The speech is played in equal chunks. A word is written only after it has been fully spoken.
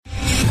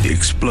The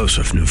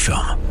explosive new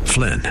film,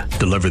 Flynn,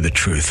 deliver the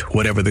truth,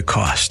 whatever the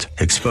cost,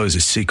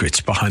 exposes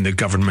secrets behind the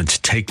government's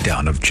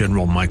takedown of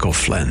General Michael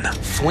Flynn.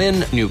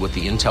 Flynn knew what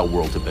the intel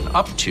world had been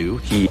up to.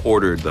 He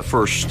ordered the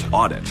first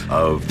audit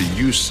of the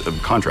use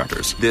of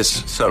contractors.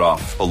 This set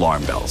off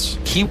alarm bells.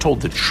 He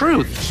told the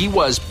truth. He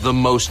was the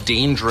most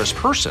dangerous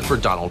person for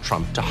Donald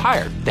Trump to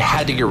hire. They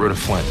had to get rid of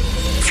Flynn.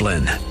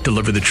 Flynn,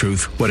 deliver the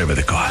truth, whatever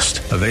the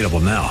cost. Available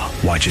now.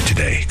 Watch it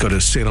today. Go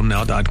to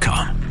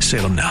salemnow.com.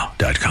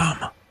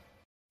 salemnow.com.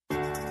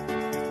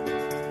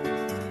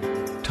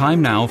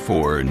 Time now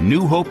for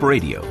New Hope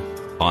Radio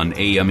on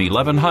AM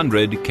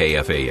 1100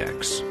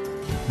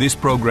 KFAX. This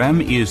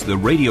program is the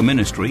radio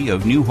ministry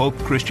of New Hope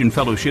Christian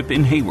Fellowship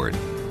in Hayward,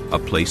 a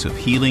place of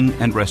healing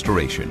and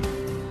restoration.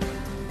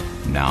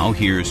 Now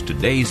here's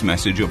today's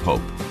message of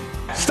hope.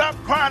 Stop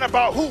crying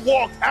about who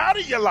walked out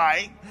of your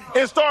life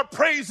and start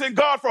praising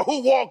God for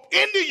who walked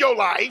into your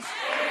life.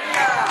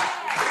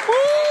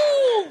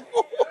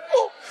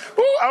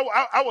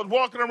 I was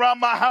walking around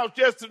my house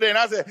yesterday and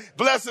I said,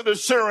 blessed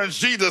assurance,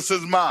 Jesus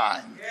is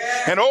mine.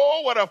 And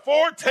oh, what a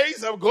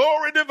foretaste of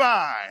glory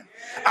divine.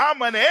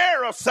 I'm an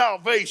heir of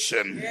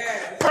salvation,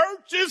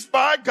 purchased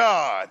by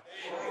God.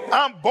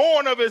 I'm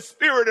born of his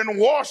spirit and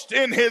washed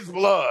in his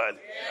blood.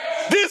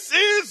 This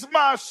is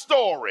my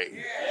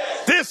story.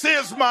 This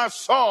is my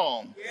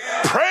song.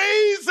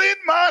 Praising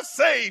my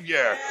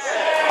Savior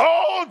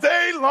all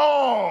day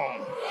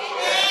long.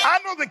 I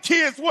know the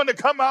kids want to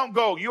come out and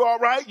go, you all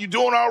right? You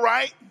doing all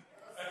right?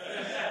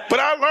 But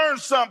I learned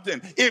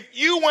something. If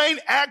you ain't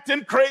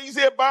acting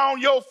crazy about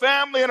your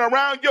family and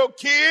around your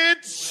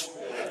kids,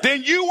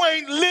 then you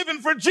ain't living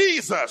for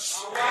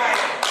Jesus.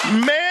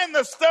 Man,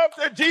 the stuff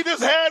that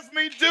Jesus has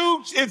me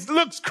do, it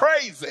looks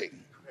crazy.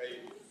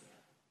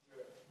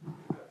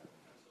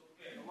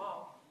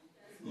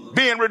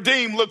 Being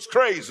redeemed looks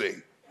crazy.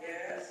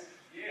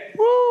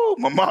 Woo,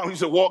 my mom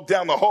used to walk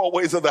down the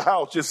hallways of the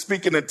house just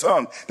speaking in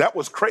tongues. That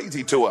was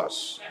crazy to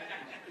us.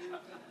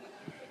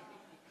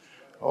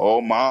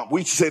 Oh, Mom,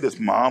 we say this,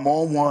 Mom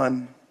on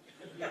one.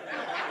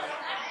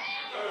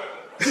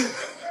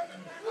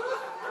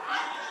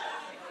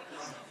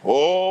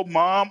 Oh,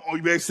 Mom, oh,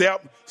 you better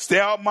stay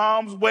out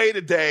Mom's way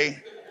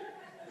today.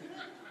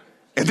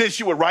 And then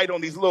she would write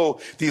on these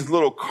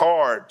little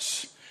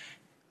cards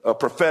a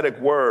prophetic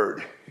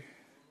word.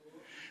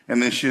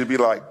 And then she'd be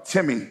like,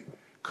 Timmy,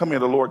 come here,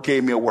 the Lord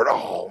gave me a word.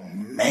 Oh,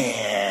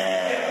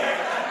 man.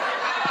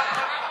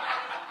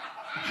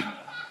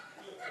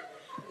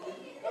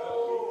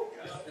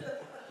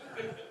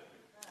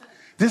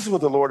 This is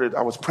what the Lord,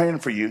 I was praying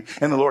for you,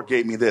 and the Lord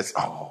gave me this.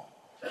 Oh.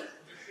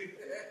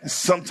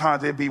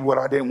 Sometimes it'd be what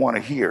I didn't want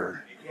to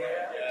hear.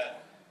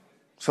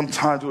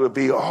 Sometimes it would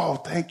be, oh,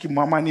 thank you,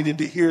 Mom, I needed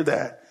to hear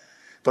that.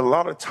 But a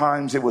lot of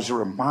times it was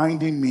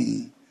reminding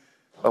me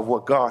of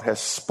what God has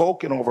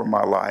spoken over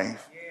my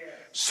life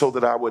so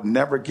that I would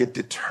never get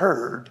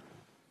deterred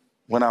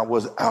when I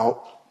was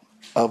out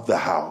of the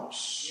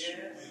house.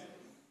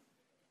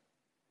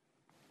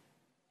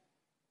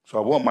 So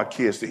I want my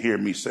kids to hear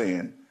me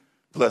saying,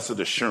 blessed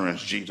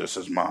assurance, Jesus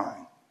is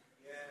mine.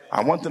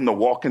 I want them to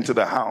walk into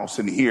the house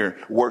and hear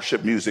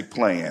worship music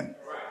playing. I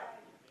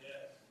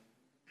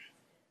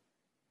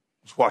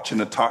was watching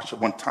Natasha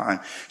one time.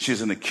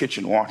 She's in the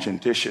kitchen washing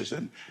dishes.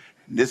 And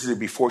this is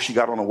before she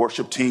got on a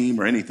worship team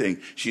or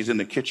anything. She's in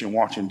the kitchen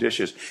washing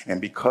dishes.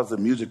 And because the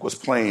music was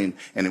playing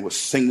and it was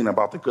singing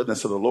about the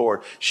goodness of the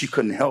Lord, she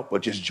couldn't help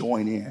but just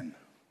join in.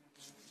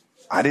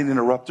 I didn't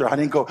interrupt her. I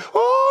didn't go,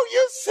 oh,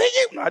 you're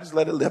singing. I just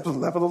let it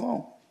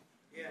alone.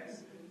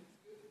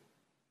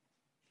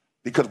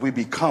 Because we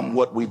become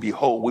what we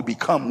behold. We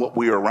become what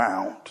we're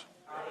around.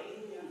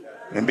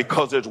 And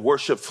because there's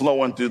worship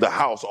flowing through the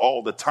house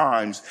all the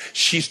times,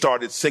 she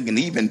started singing.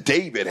 Even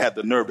David had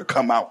the nerve to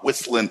come out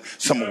whistling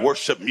some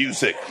worship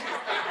music.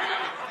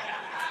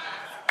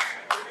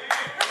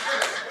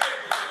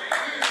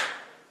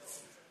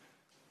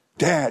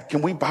 Dad,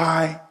 can we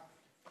buy,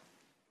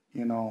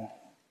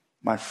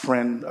 my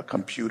friend a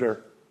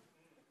computer?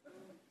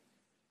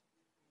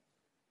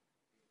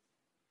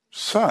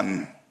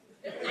 Son,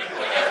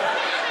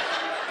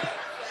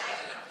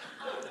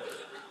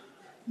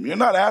 you're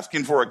not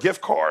asking for a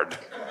gift card.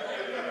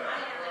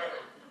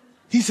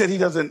 He said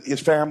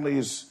his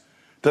family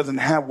doesn't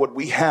have what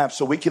we have,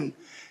 so can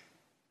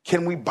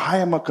we buy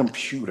him a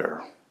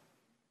computer?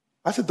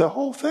 I said, the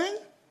whole thing?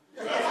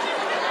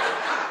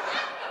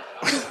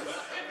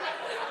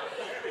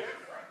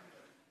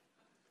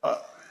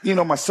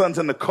 My son's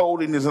into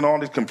coding, he's in all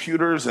these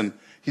computers, and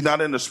he's not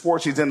into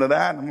sports, he's into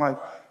that. And I'm like,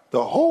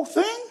 the whole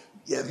thing?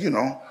 Yeah,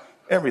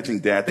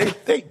 everything, Dad.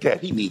 Dad,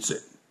 he needs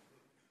it.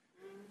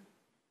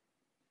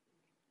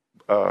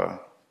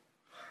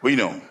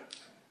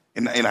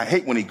 And I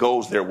hate when he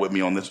goes there with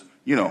me on this,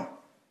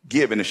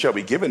 give and it shall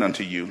be given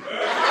unto you.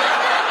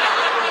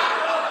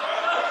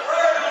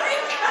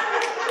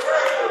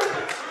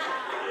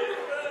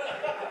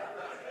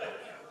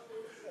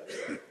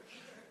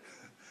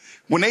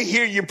 When they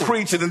hear you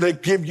preaching and they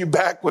give you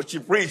back what you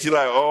preach, you're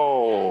like,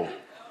 oh.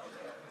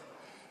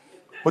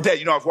 But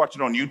Dad, I was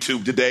watching on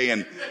YouTube today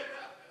and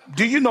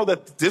Do you know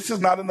that this is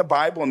not in the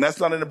Bible and that's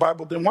not in the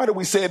Bible? Then why do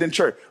we say it in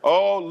church?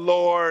 Oh,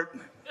 Lord.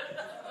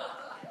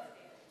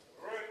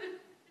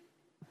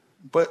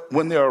 But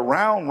when they're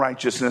around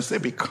righteousness, they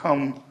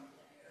become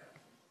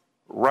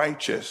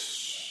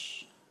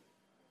righteous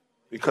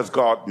because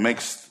God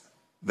makes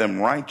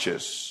them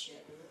righteous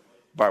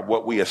by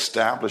what we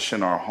establish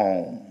in our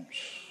homes.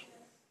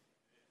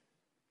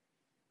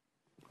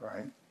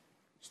 Right?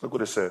 Let's look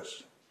what it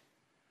says.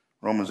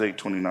 Romans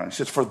 8:29. It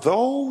says, for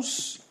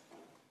those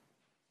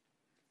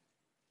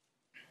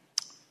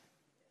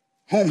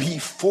whom he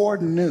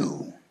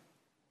foreknew,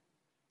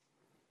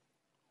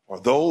 or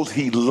those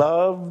he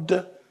loved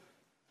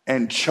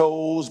and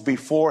chose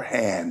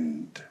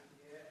beforehand.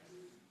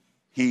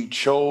 He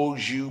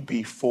chose you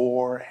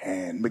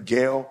beforehand.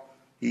 Miguel,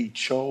 he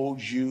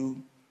chose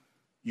you.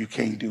 You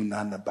can't do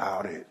nothing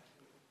about it.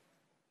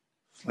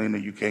 Selena,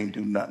 you can't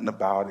do nothing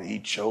about it. He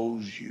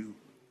chose you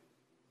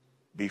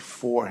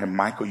before him.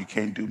 Michael, you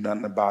can't do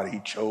nothing about it. He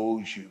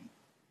chose you.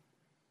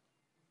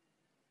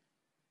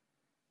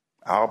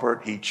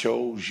 Albert, he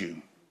chose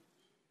you.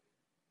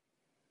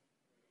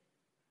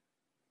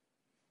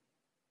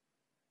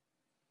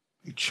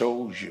 He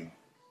chose you.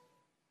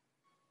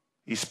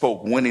 He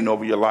spoke winning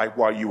over your life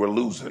while you were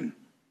losing.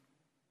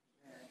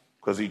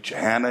 Because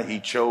Hannah, he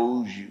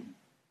chose you.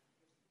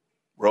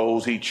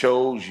 Rose, he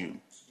chose you.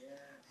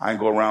 I ain't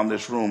go around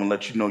this room and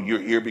let you know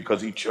you're here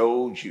because he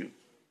chose you.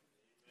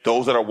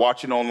 Those that are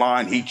watching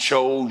online, he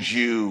chose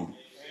you.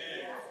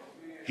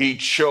 He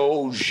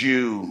chose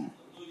you.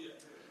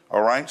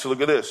 All right, so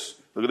look at this.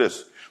 Look at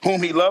this.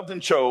 Whom he loved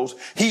and chose,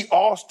 he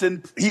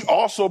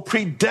also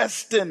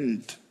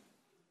predestined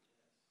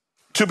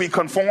to be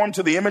conformed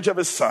to the image of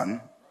his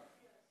son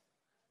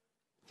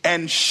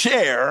and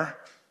share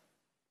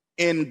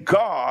in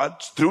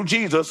God's, through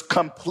Jesus,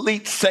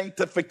 complete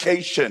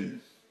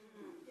sanctification.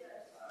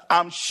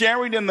 I'm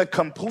sharing in the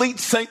complete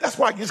that's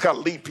why I just got to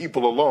leave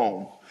people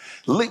alone.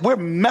 We're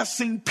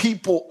messing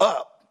people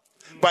up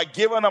by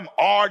giving them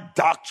our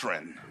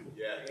doctrine.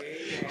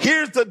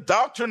 Here's the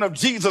doctrine of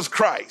Jesus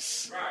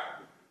Christ.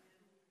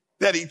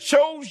 That he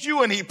chose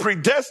you and he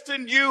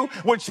predestined you,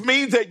 which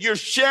means that you're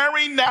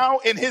sharing now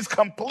in his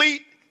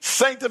complete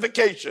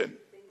sanctification.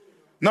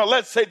 Now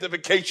let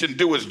sanctification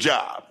do his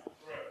job.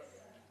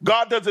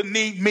 God doesn't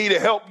need me to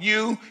help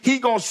you. He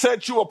gonna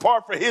set you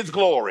apart for his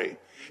glory.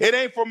 It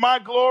ain't for my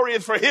glory,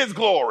 it's for his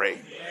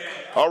glory.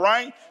 All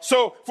right?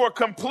 So for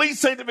complete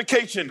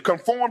sanctification,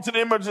 conform to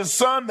the image of his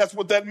son, that's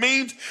what that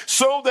means,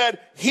 so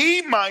that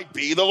he might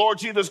be, the Lord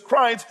Jesus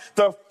Christ,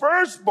 the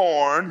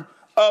firstborn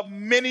of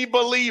many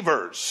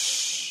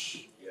believers.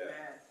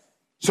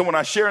 So when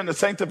I share in the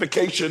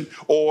sanctification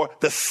or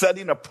the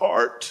setting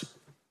apart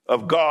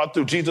of God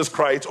through Jesus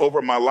Christ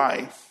over my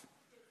life,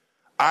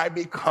 I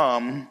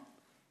become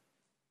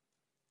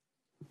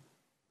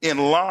in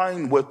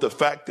line with the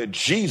fact that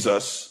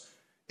Jesus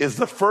is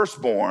the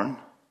firstborn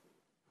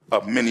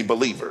of many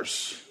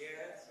believers.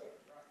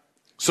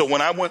 So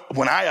when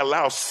I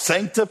allow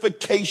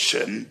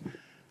sanctification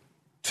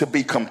to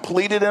be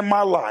completed in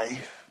my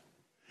life,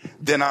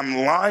 then I'm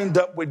lined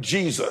up with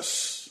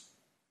Jesus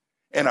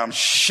and I'm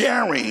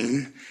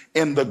sharing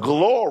in the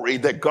glory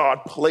that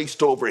God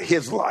placed over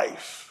his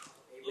life.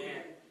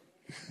 Amen.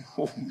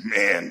 Oh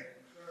man,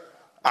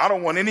 I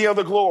don't want any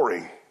other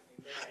glory.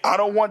 I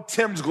don't want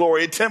Tim's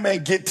glory.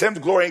 Tim's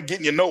glory ain't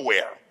getting you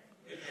nowhere.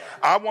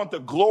 I want the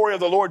glory of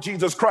the Lord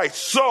Jesus Christ.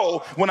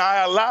 So when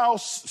I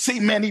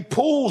he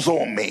pulls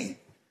on me.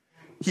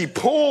 He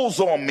pulls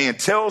on me and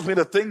tells me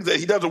the things that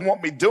he doesn't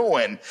want me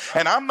doing.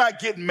 And I'm not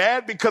getting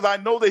mad because I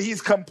know that he's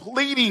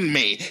completing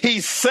me.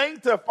 He's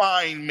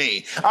sanctifying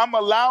me. I'm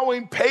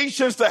allowing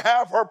patience to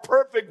have her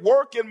perfect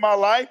work in my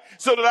life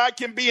so that I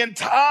can be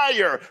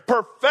entire,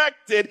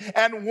 perfected,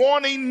 and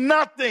wanting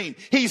nothing.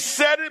 He's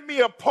setting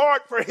me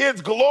apart for his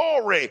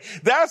glory.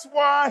 That's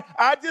why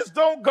I just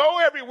don't go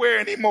everywhere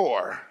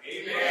anymore.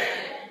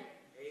 Amen.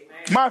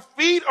 My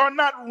feet are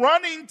not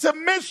running to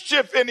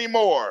mischief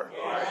anymore.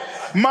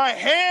 My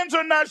hands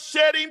are not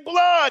shedding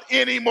blood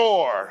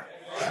anymore.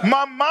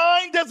 My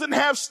mind doesn't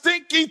have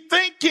stinky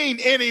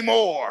thinking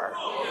anymore.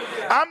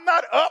 I'm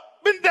not up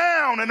and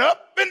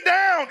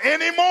down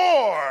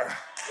anymore.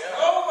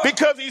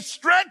 Because he's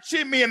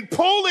stretching me and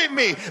pulling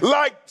me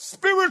like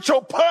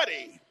spiritual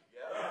putty.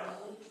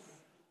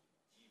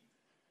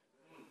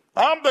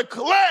 I'm the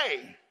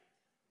clay.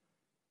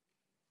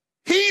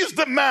 He's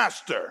the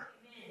master.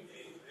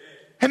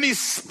 And he's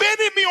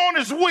spinning me on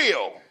his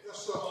wheel.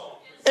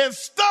 And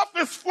stuff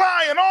is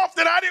flying off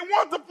that I didn't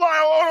want to fly.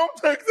 Oh,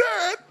 don't take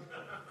that.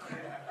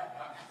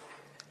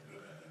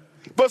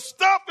 But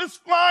stuff is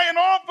flying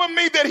off of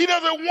me that he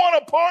doesn't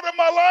want a part of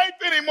my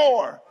life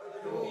anymore.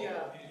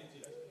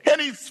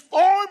 And he's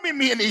forming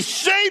me and he's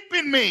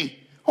shaping me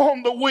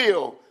on the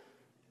wheel.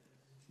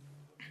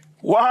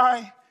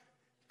 Why?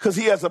 Because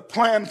he has a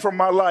plan for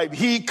my life.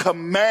 He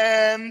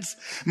commands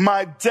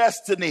my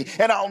destiny.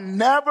 And I'll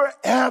never,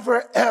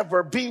 ever,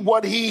 ever be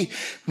what he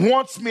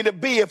wants me to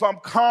be if I'm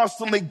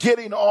constantly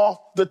getting off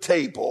the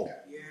table.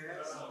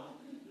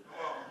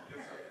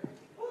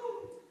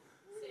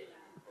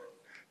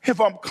 If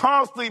I'm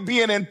constantly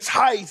being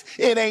enticed,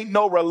 it ain't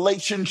no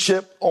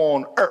relationship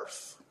on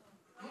earth.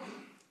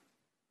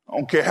 I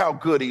don't care how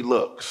good he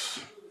looks.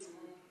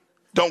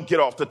 Don't get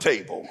off the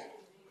table.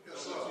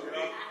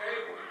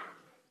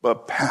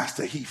 But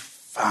Pastor, he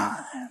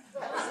fine.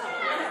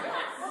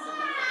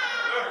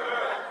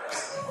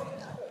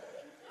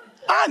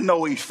 I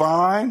know he's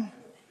fine.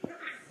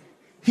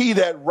 He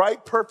that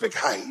right perfect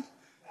height.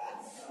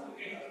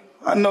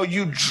 I know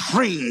you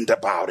dreamed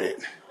about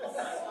it.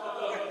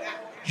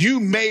 You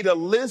made a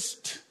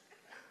list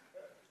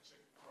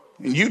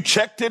and you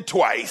checked it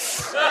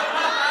twice.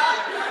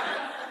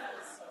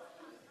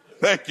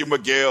 Thank you,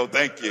 Miguel.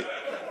 Thank you.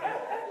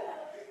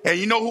 And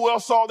you know who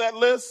else saw that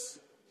list?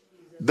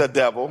 The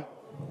devil.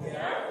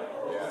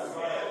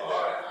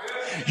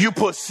 You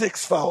put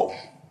 6'4",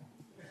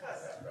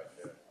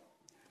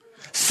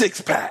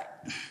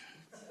 6-pack,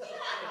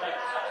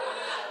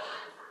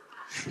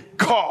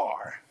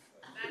 car,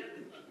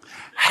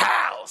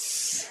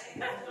 house,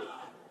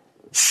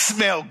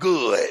 smell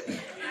good.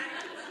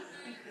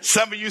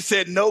 Some of you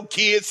said no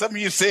kids. Some of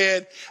you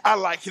said, I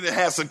like him to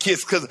have some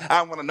kids because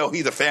I want to know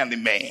he's a family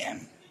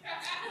man.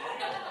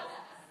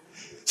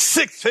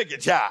 6-figure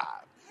job.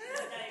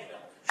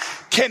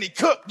 Can he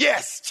cook?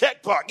 Yes.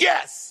 Check mark.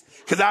 Yes.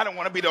 Because I don't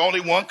want to be the only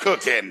one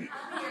cooking.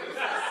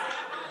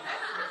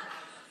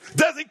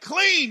 Does he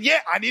clean?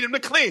 Yeah, I need him to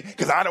clean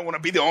because I don't want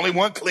to be the only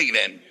one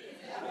cleaning.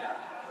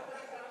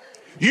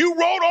 You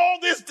wrote all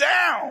this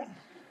down.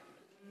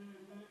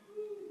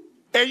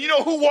 And you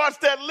know who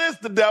watched that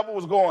list? The devil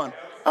was going,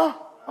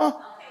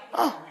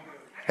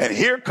 And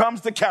here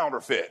comes the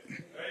counterfeit.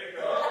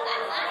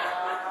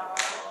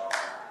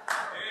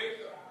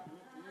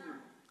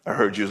 I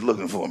heard you was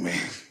looking for me.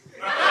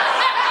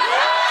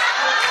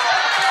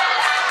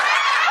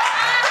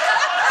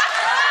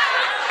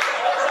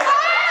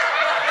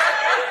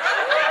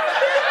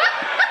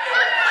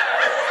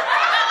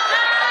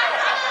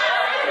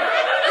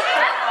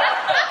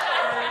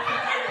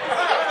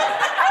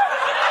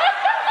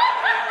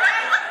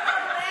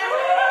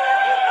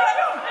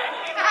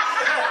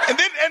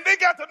 And they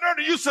got the nerve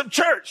to use some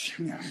church.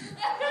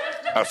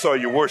 I saw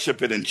you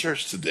worshiping in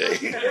church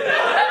today.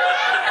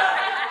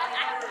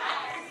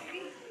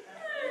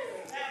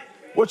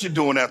 What you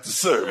doing after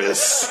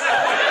service?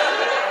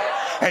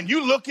 And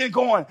you looking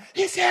going,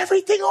 is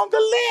everything on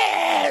the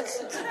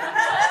list?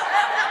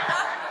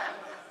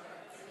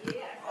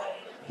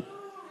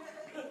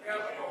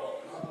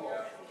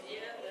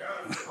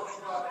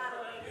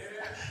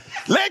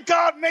 Let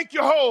God make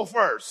you whole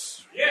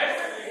first.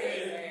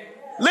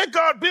 Let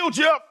God build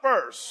you up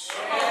first.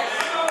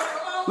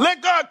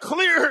 Let God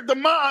clear the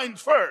mind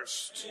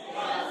first.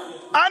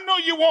 I know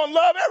you want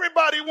love.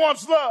 Everybody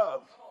wants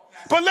love.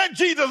 But let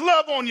Jesus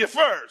love on you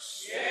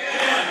first.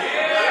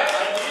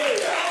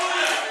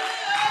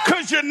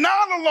 Because you're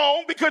not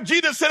alone, because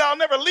Jesus said, I'll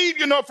never leave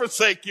you nor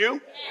forsake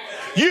you.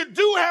 You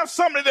do have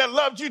somebody that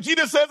loves you.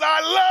 Jesus says,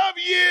 I love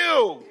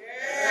you.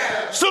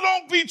 So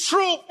don't be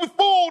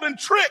fooled and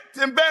tricked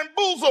and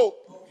bamboozled.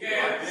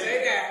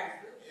 Say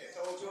that.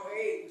 Told your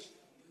age.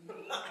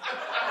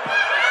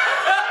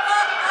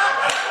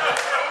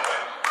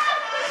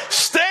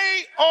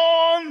 Stay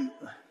on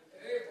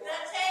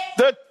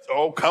the...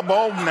 Oh, come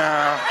on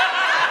now.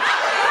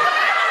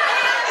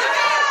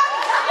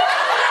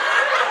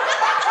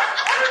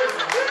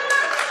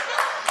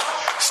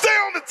 Stay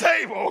on the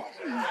table.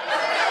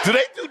 Do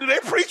they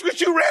preach with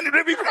you,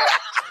 Randy?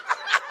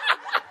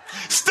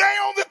 Stay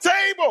on the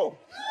table.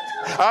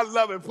 I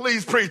love it.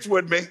 Please preach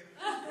with me.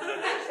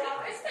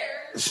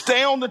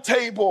 Stay on the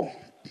table.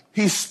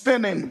 He's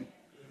spinning.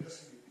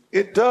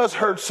 It does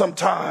hurt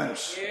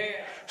sometimes.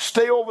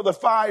 Stay over the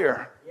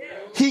fire.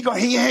 He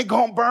ain't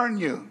gonna burn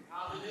you.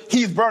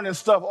 He's burning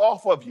stuff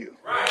off of you.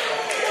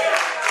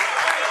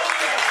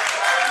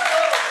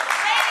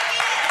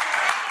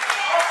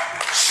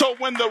 So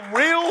when the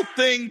real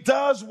thing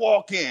does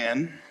walk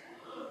in,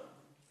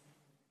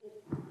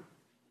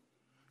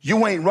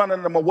 you ain't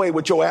running them away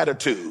with your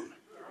attitude.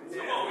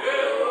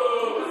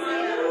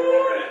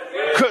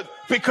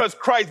 Because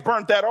Christ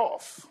burnt that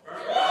off.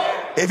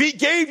 If he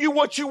gave you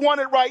what you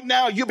wanted right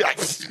now, you'd be like...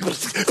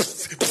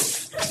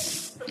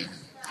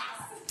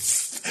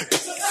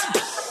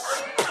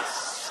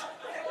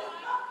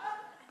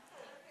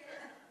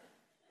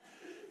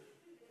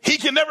 He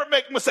can never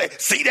make a mistake.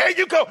 See, there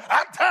you go.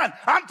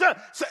 I'm done.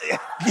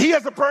 He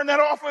has to burn that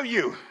off of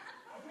you.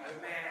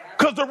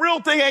 Because the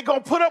real thing ain't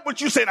going to put up with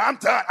you saying, I'm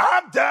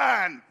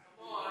done.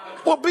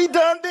 Well, be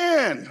done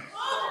then.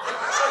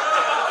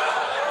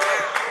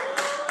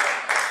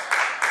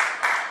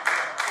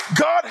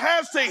 God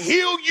has to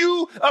heal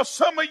you of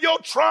some of your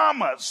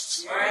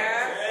traumas.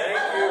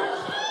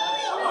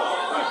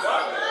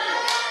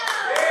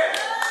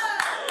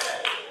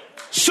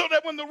 So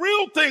that when the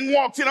real thing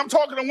walks in, I'm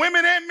talking to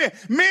women and men.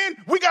 Men,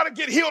 we got to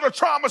get healed of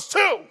traumas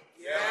too.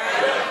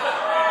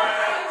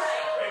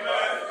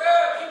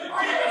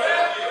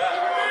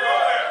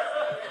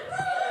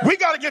 We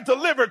got to get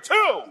delivered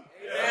too.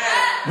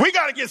 We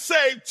got to get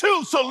saved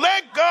too. So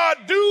let God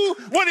do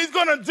what he's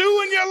going to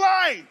do in your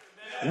life.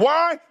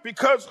 Why?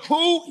 Because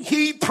who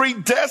he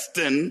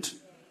predestined,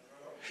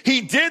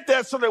 he did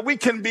that so that we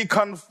can be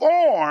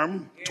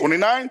conformed,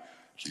 29th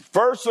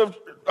verse of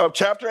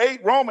chapter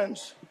 8,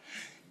 Romans,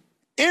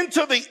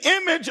 into the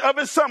image of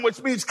his son,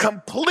 which means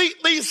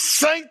completely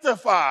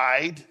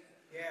sanctified,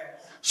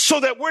 so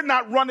that we're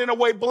not running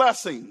away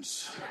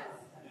blessings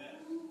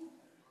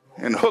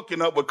and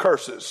hooking up with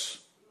curses.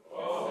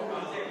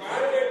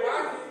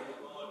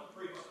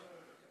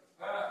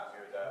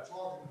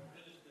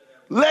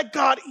 Let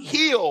God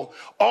heal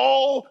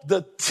all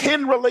the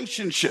 10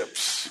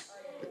 relationships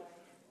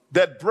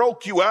that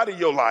broke you out of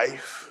your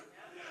life,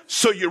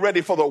 so you're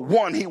ready for the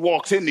one he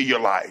walks into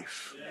your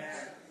life.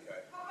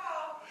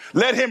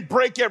 Let him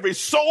break every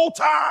soul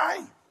tie.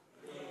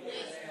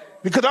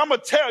 Because I'm going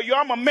to tell you,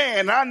 I'm a man,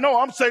 and I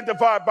know I'm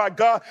sanctified by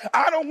God.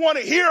 I don't want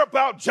to hear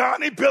about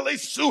Johnny, Billy,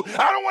 Sue.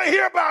 I don't want to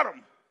hear about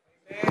them.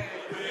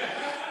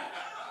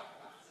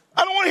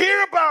 I don't want to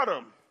hear about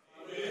them.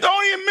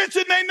 Don't even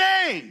mention their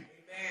name.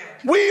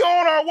 We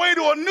on our way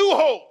to a new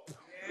hope.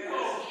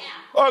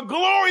 A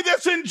glory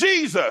that's in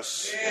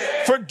Jesus.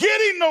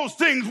 Forgetting those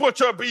things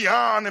which are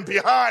beyond and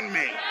behind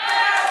me.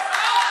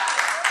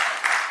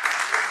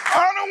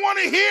 I don't want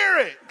to hear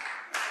it.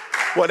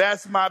 Well,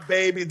 that's my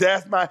baby.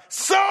 That's my...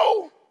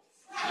 So?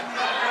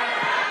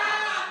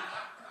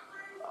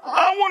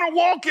 I want to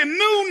walk in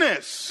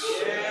newness.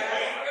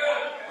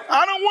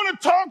 I don't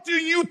want to talk to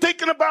you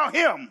thinking about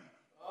him.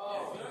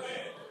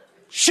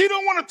 She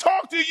don't want to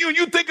talk to you and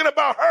you thinking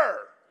about her.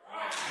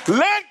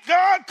 Let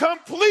God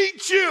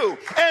complete you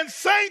and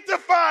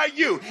sanctify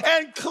you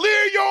and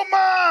clear your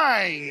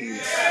mind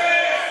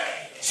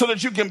so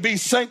that you can be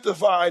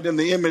sanctified in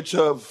the image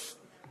of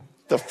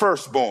the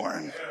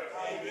firstborn.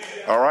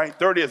 All right,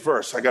 30th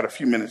verse. I got a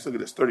few minutes. Look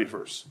at this, 30th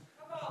verse.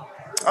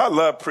 I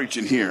love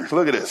preaching here.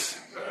 Look at this.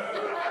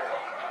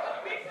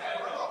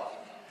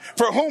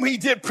 For whom he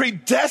did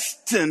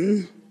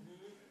predestine,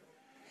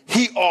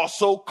 he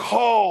also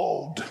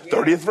called.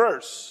 30th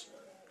verse.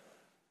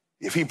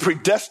 If he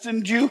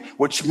predestined you,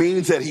 which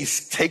means that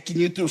he's taking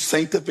you through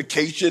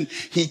sanctification,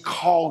 he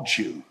called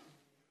you.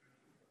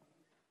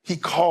 He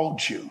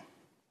called you.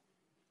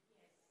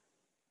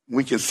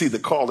 We can see the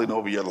calling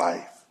over your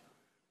life.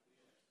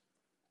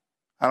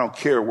 I don't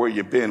care where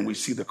you've been, we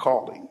see the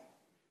calling.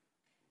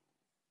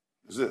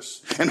 Is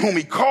this? And whom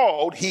he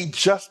called, he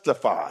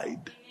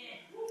justified.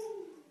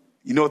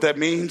 You know what that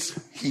means?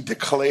 He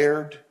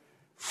declared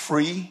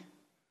free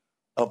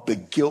of the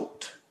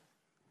guilt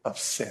of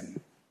sin.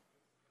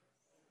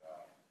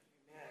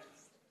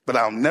 But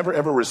I'll never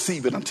ever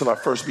receive it until I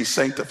first be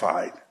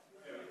sanctified.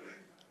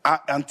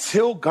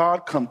 Until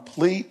God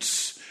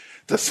completes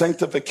the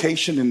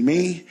sanctification in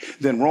me,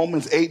 then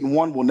Romans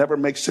 8:1 will never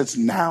make sense.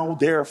 Now,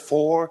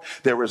 therefore,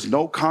 there is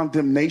no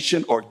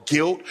condemnation or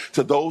guilt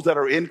to those that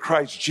are in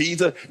Christ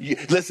Jesus.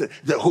 Listen,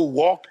 who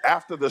walk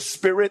after the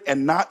Spirit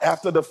and not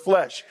after the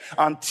flesh.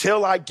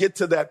 Until I get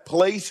to that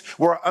place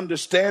where I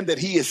understand that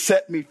he has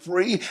set me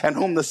free, and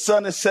whom the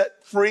Son has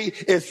set free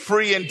is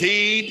free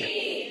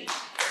indeed.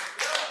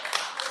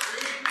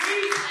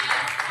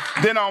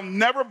 Then I'll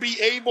never be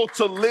able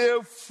to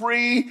live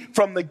free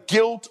from the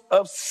guilt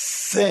of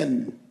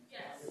sin.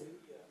 Yes.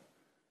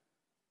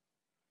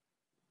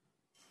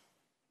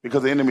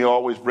 Because the enemy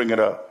always bring it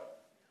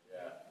up.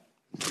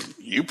 Yeah.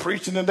 You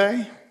preaching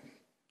today?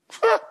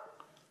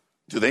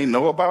 Do they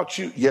know about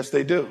you? Yes,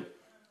 they do.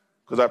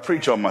 Because I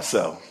preach on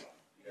myself.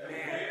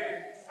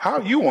 Yeah. How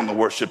are you on the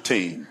worship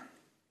team?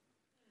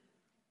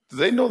 Do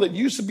they know that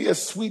you used to be a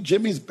Sweet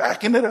Jimmy's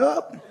backing it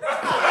up?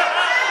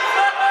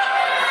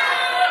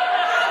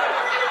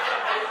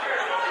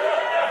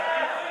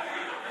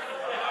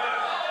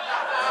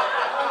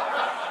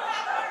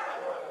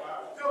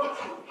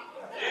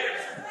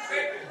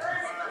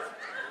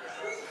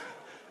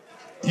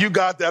 You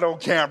got that on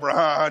camera,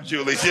 huh,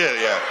 Julie?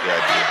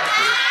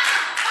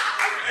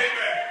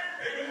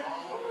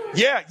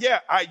 Yeah.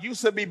 I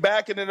used to be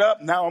backing it up.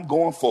 Now I'm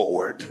going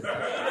forward.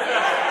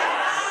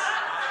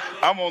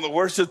 I'm on the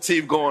worship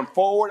team going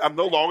forward. I'm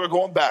no longer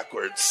going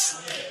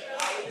backwards.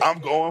 I'm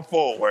going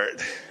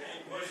forward.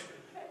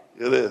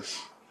 It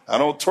is. I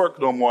don't twerk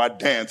no more. I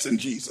dance in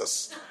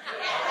Jesus.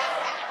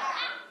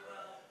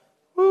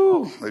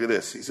 Woo. Look at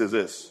this. He says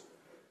this.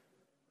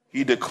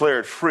 He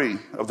declared free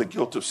of the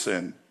guilt of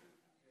sin.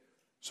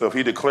 So if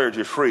he declared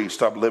you free,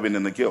 stop living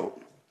in the guilt.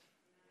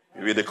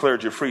 If he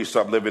declared you free,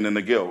 stop living in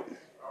the guilt.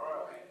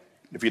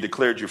 If he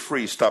declared you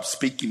free, stop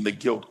speaking the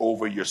guilt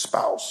over your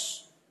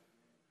spouse.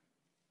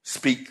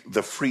 Speak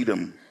the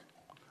freedom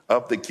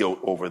of the guilt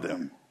over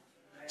them.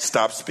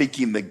 Stop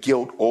speaking the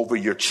guilt over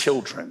your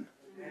children.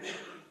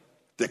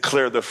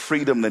 Declare the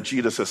freedom that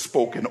Jesus has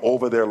spoken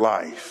over their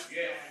life.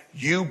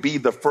 You be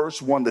the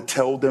first one to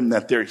tell them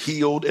that they're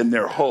healed and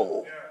they're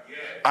whole.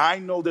 I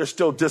know they're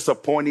still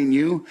disappointing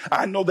you.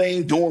 I know they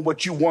ain't doing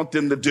what you want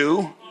them to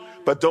do.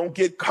 But don't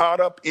get caught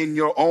up in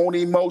your own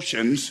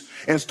emotions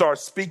and start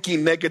speaking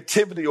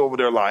negativity over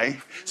their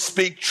life.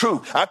 Speak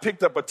truth. I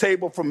picked up a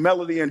table from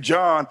Melody and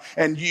John,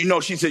 and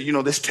she said,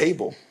 this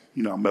table,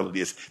 how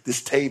Melody is,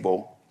 this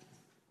table.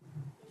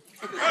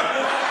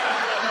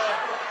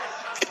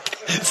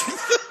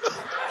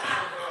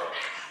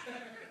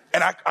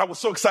 And I was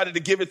so excited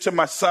to give it to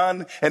my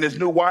son and his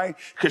new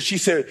wife because she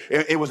said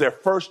it was their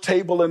first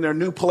table in their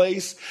new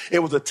place. It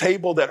was a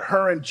table that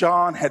her and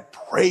John had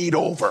prayed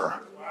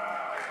over.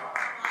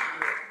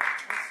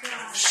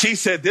 She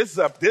said, this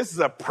is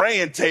a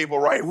praying table,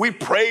 right? We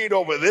prayed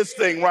over this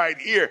thing right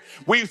here.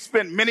 We've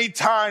spent many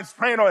times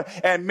praying on it.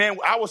 And man,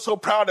 I was so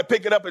proud to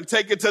pick it up and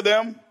take it to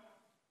them.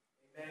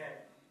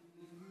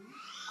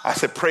 I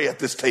said, pray at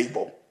this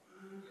table.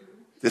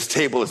 This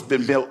table has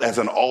been built as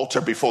an altar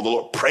before the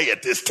Lord. Pray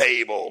at this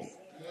table.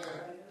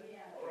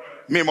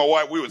 Me and my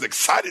wife, we was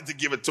excited to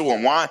give it to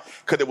him. Why?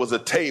 Because it was a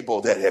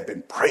table that had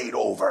been prayed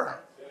over.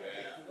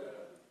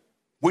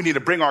 We need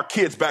to bring our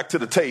kids back to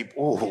the table.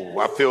 Oh,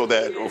 I feel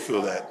that. I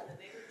feel that.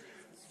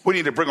 We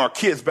need to bring our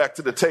kids back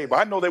to the table.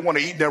 I know they want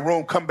to eat in their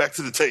room. Come back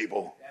to the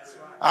table.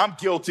 I'm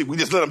guilty. We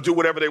just let them do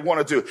whatever they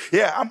want to do.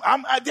 Yeah,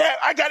 Dad,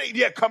 I got to eat.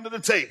 Yeah, come to the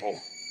table.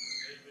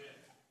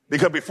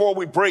 Because before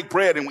we break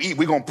bread and we eat,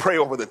 we're going to pray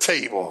over the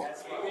table.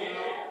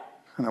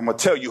 And I'm going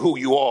to tell you who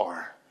you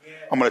are.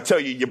 I'm going to tell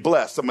you you're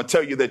blessed. I'm going to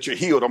tell you that you're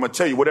healed. I'm going to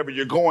tell you whatever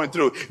you're going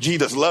through,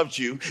 Jesus loves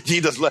you.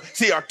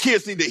 See, our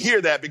kids need to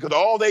hear that because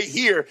all they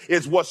hear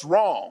is what's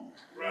wrong.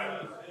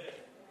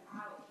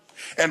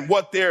 And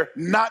what they're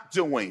not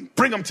doing.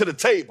 Bring them to the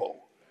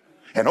table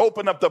and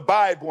open up the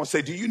Bible and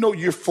say, do you know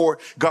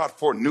God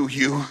foreknew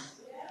you?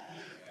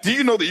 Do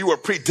you know that you were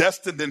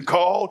predestined and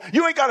called?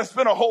 You ain't got to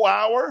spend a whole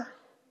hour.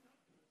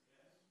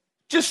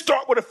 Just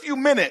start with a few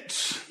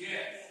minutes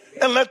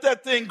and let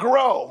that thing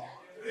grow.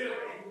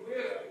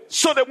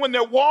 So that when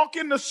they're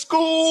walking to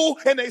school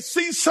and they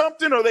see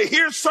something or they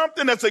hear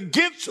something that's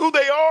against who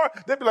they are,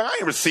 they'll be like, I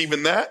ain't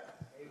receiving that.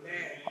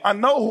 I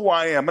know who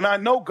I am and I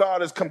know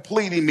God is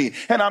completing me.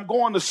 And I'm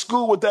going to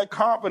school with that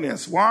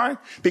confidence. Why?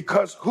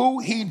 Because who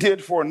he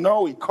did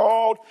foreknow, he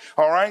called,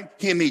 all right?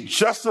 He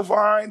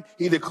justified.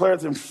 He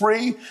declares him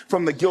free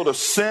from the guilt of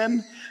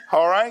sin.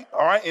 All right.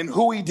 And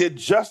who he did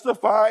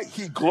justify,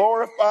 he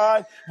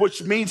glorified,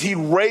 which means he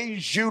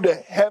raised you to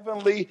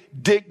heavenly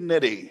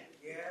dignity.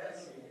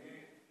 Yes.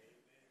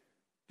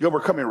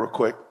 Gilbert, come here real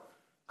quick.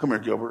 Come here,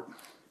 Gilbert.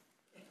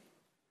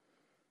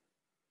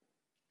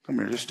 Come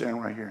here, just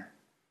stand right here.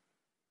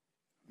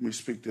 Let me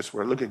speak this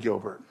word. Look at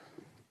Gilbert.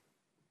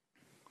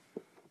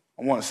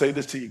 I want to say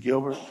this to you,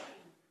 Gilbert.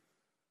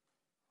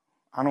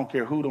 I don't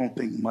care who don't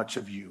think much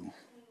of you.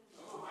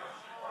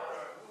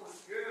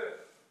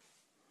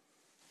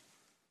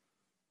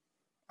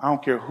 I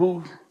don't care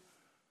who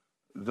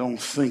don't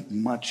think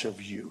much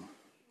of you.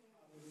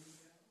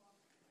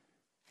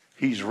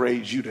 He's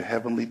raised you to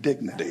heavenly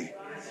dignity.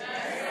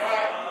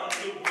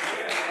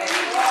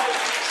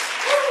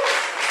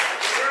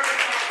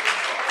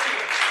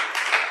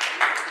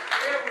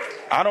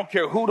 I don't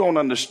care who don't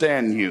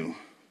understand you.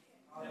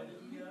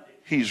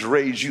 He's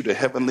raised you to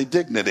heavenly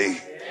dignity.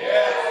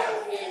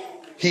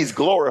 He's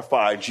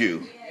glorified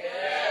you.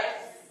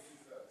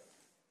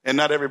 And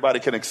not everybody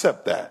can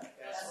accept that.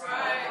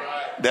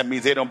 That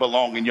means they don't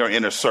belong in your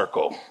inner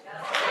circle.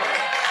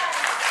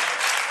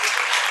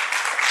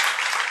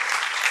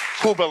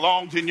 Who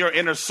belongs in your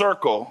inner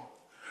circle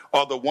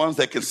are the ones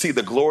that can see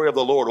the glory of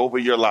the Lord over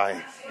your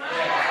life.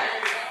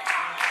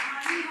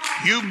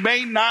 You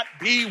may not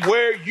be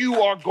where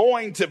you are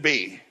going to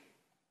be.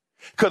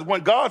 Because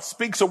when God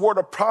speaks a word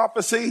of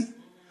prophecy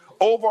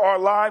over our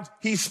lives,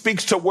 he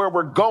speaks to where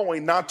we're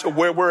going, not to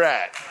where we're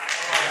at.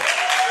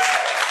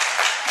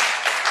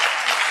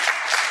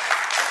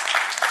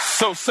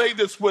 So say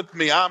this with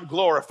me. I'm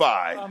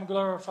glorified. I'm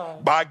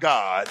glorified by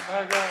God,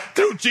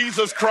 through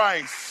Jesus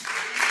Christ.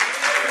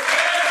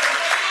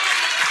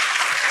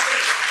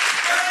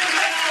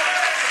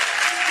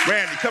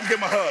 Randy, come give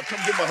him a hug. Come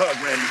give him a hug,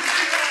 Randy.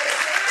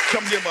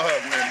 Come give him a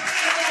hug, Randy.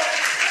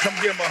 Come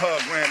give him a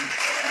hug, Randy.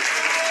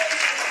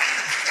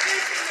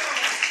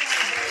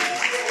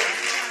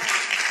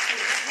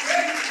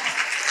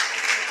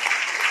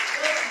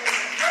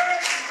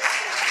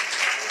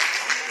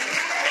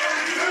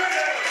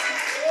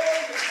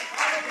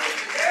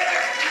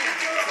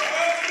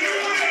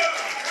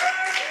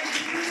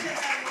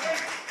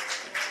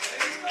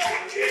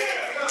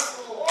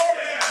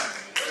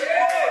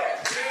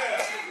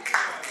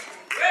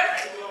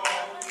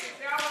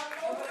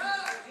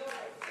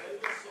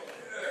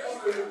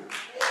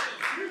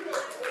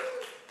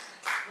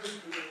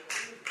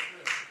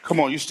 Come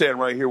on, you stand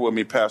right here with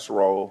me, Pastor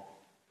Raul.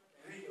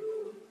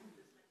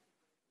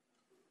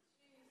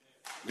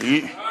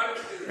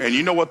 And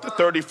you know what the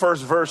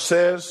 31st verse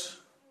says?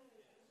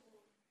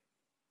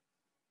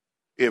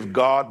 If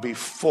God be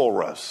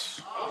for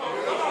us.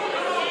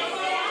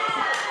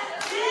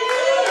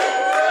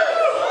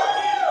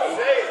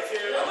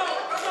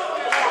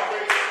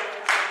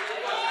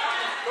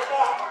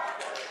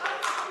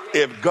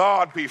 If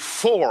God be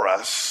for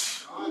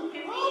us,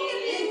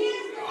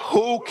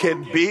 who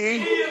can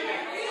be?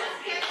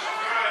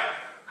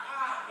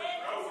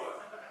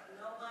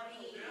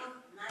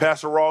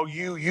 Pastor Raul,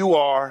 you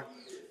are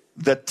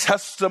the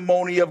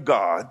testimony of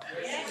God.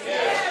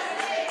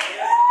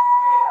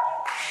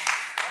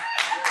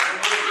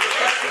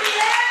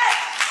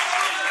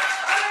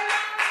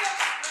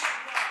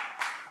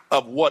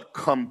 of what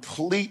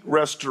complete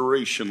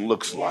restoration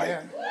looks like.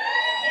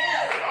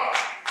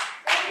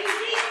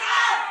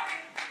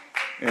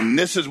 And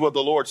this is what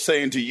the Lord's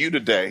saying to you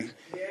today.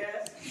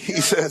 He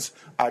says,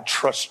 I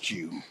trust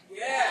you.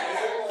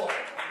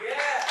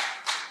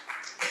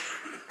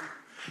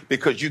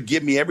 Because you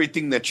give me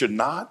everything that you're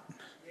not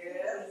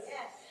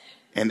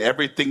and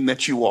everything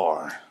that you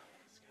are.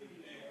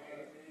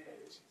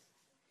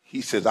 He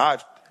says,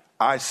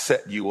 I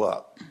set you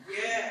up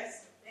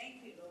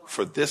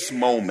for this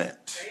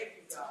moment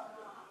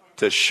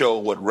to show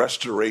what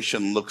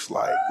restoration looks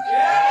like.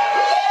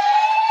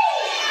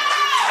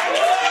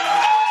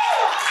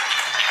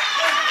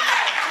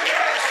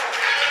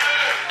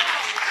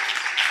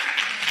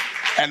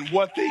 And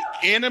what the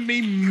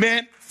enemy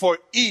meant for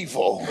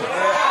evil,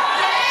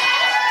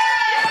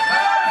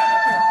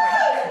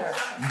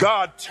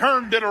 God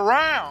turned it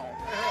around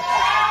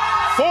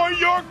for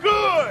your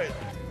good.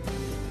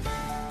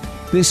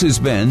 This has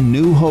been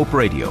New Hope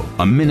Radio,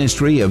 a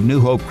ministry of New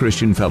Hope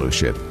Christian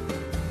Fellowship.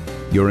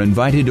 You're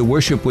invited to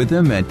worship with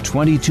them at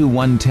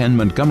 22110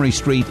 Montgomery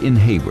Street in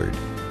Hayward.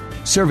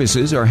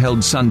 Services are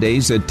held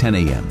Sundays at 10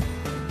 a.m.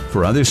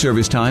 For other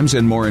service times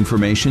and more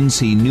information,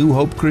 see New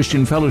Hope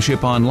Christian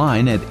Fellowship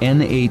online at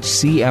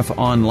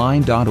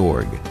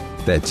nhcfonline.org.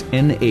 That's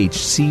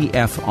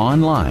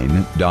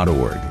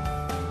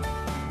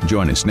nhcfonline.org.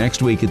 Join us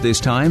next week at this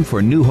time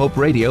for New Hope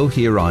Radio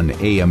here on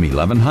AM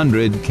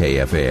 1100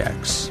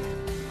 KFAX.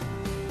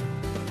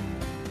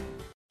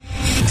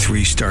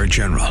 3-star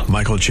General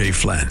Michael J.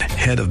 Flynn,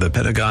 head of the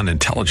Pentagon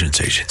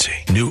Intelligence Agency,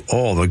 knew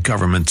all the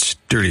government's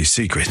dirty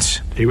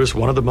secrets. He was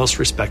one of the most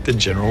respected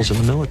generals in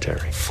the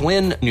military.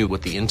 Flynn knew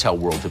what the intel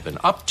world had been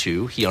up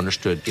to. He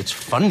understood its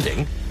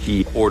funding.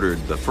 He ordered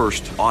the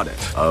first audit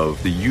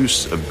of the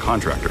use of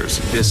contractors.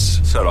 This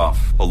set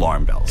off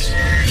alarm bells.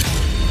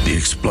 The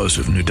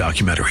explosive new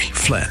documentary,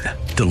 Flynn,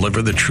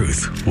 Deliver the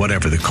Truth,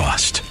 Whatever the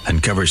Cost,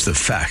 uncovers the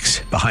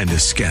facts behind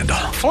this scandal.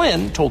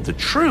 Flynn told the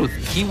truth.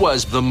 He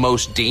was the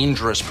most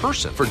dangerous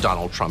person for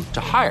Donald Trump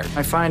to hire.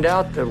 I find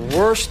out the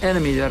worst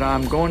enemy that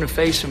I'm going to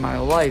face in my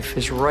life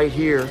is right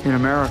here in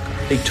America.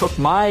 They took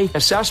my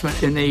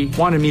assessment and they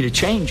wanted me to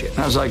change it. And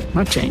I was like, I'm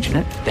not changing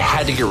it. They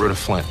had to get rid of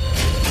Flynn.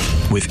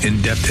 With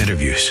in-depth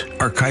interviews,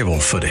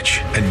 archival footage,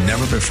 and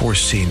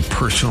never-before-seen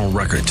personal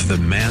records of the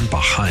man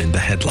behind the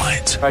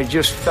headlines. I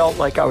just felt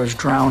like I was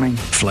drowning.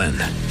 Flynn,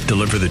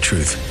 Deliver the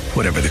Truth,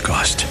 Whatever the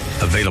Cost.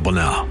 Available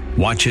now.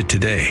 Watch it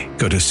today.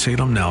 Go to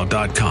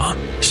salemnow.com.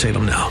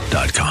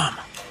 salemnow.com.